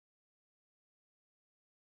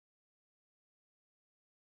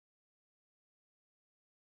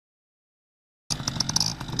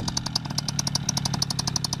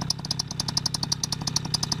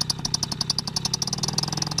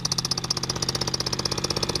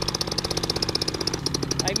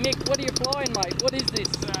Hey Mick, what are you flying, mate? What is this?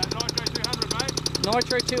 Nitro 200, mate.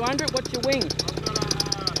 Nitro 200, what's your wing? I've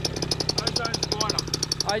got an Ozone Spider.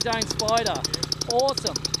 Ozone Spider. Yeah.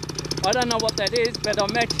 Awesome. I don't know what that is, but I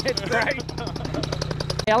imagine it's great.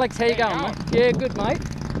 Alex, how you going, mate? Yeah, good, mate.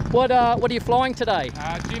 What are you flying today?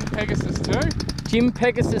 Jim Pegasus 2. Jim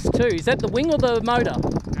Pegasus 2. Is that the wing or the motor?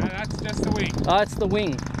 No, that's just the wing. Oh, it's the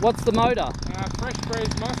wing. What's the motor? Fresh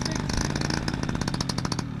breeze Mustang.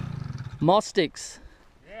 Mostics.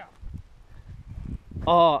 Yeah.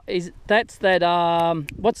 Oh, that's that,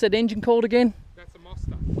 what's that engine called again? That's a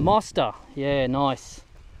Monster. Monster. Yeah, nice.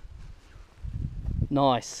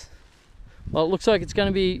 Nice. Well, it looks like it's going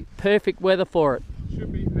to be perfect weather for it.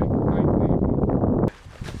 Should be 8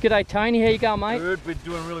 G'day Tony, how you going, mate? Good, we're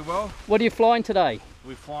doing really well. What are you flying today?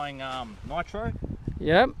 We're flying Nitro.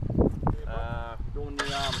 Yep. Doing the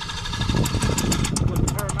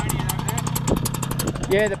Paramania out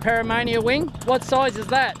there. Yeah, the Paramania wing. What size is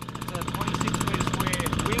that? It's a 26 metre square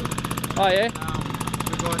wing. Oh yeah?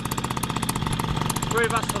 We've got 3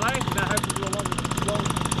 of us today. We're going to hopefully do a long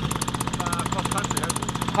cross country,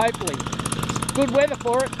 Hopefully. Good weather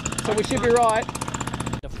for it, so we should be right.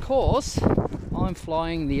 Of course, I'm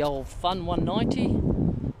flying the old Fun 190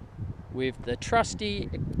 with the trusty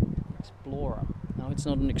Explorer. No, it's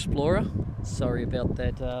not an Explorer. Sorry about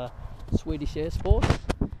that, Swedish Air Sport.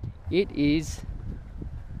 It is...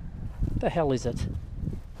 the hell is it?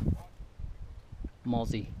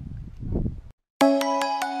 Mozzie.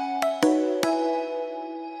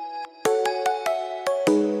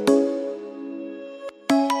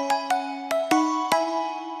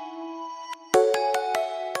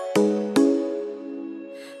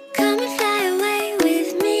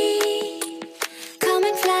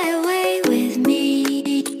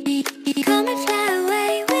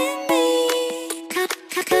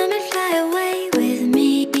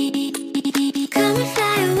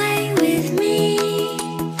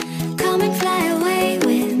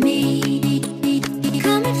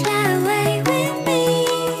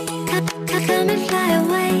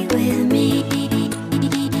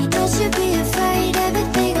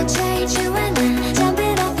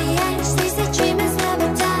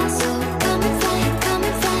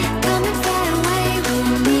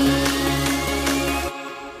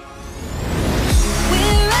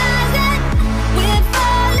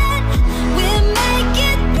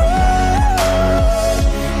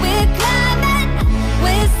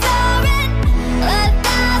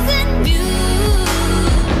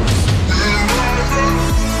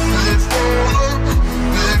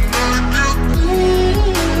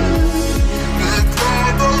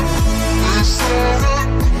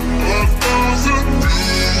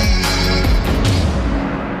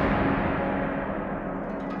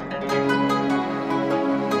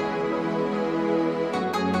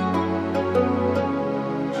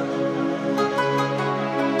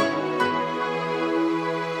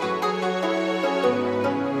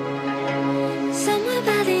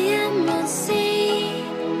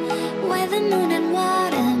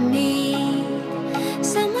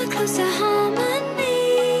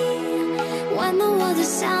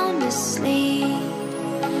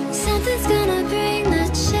 Something's gonna bring the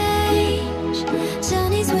change.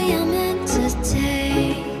 Journeys we are meant to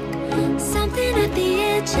take. Something at the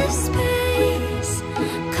edge of space,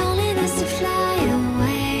 calling us to fly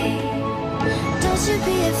away. Don't you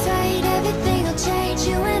be afraid, everything will change.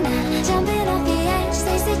 You and I, jumping off the edge.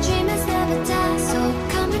 They say dreamers never die, so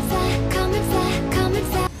come and fly, come and fly, come and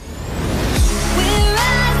fly. We're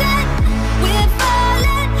rising, we're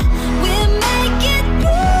falling, we're making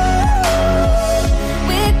moves.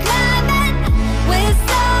 We're climbing, we're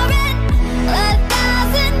soaring,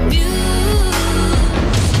 1,000 views.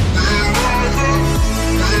 We're rising,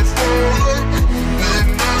 we're falling, we're making moves.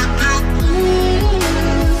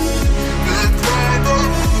 We're climbing,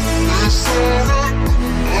 we're soaring,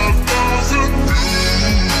 1,000 views.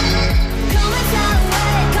 Come and fly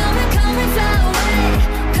away, come and fly away,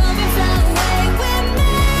 come and fly away with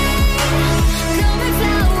me. Come and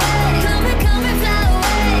fly away, come and fly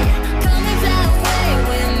away, come and fly away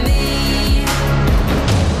with me.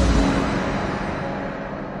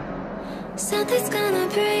 Something's gonna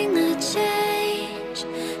bring the change.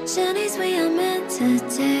 Journeys we are meant to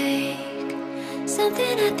take.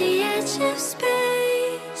 Something at the edge of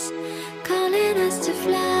space, calling us to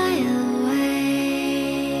fly away.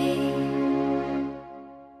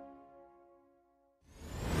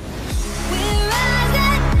 We're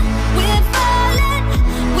rising, we're falling,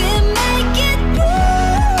 we're making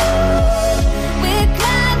moves. We're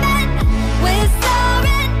climbing, we're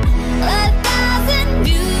soaring, 1,000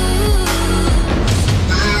 views.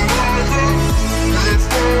 We're rising, we're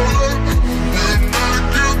falling, we're making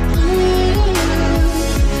moves.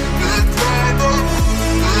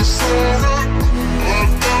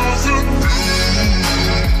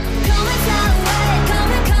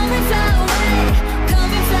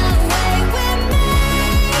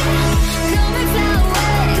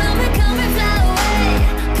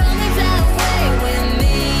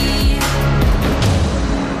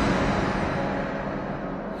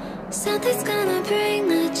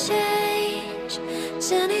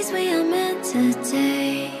 journeys we are meant to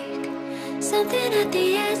take. Something at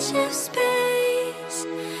the edge of space,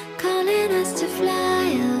 calling us to fly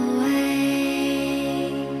away.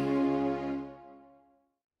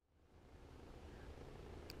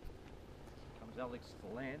 Comes Alex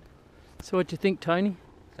to land. So what do you think, Tony?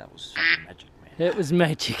 That was magic, man. It was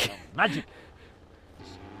magic. Magic.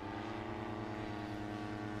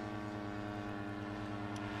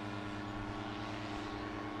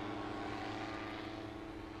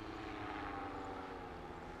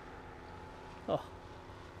 Oh.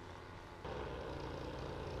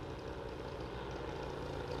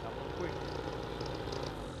 Quick.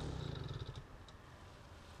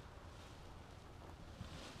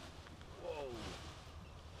 Whoa.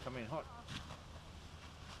 Come in hot.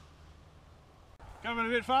 Coming a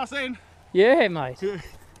bit fast then. Yeah, mate.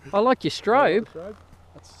 I like your strobe.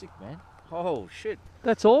 That's sick, man. Oh shit.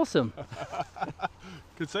 That's awesome.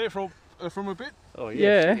 Could see it from a bit. Oh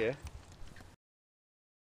Yeah. yeah.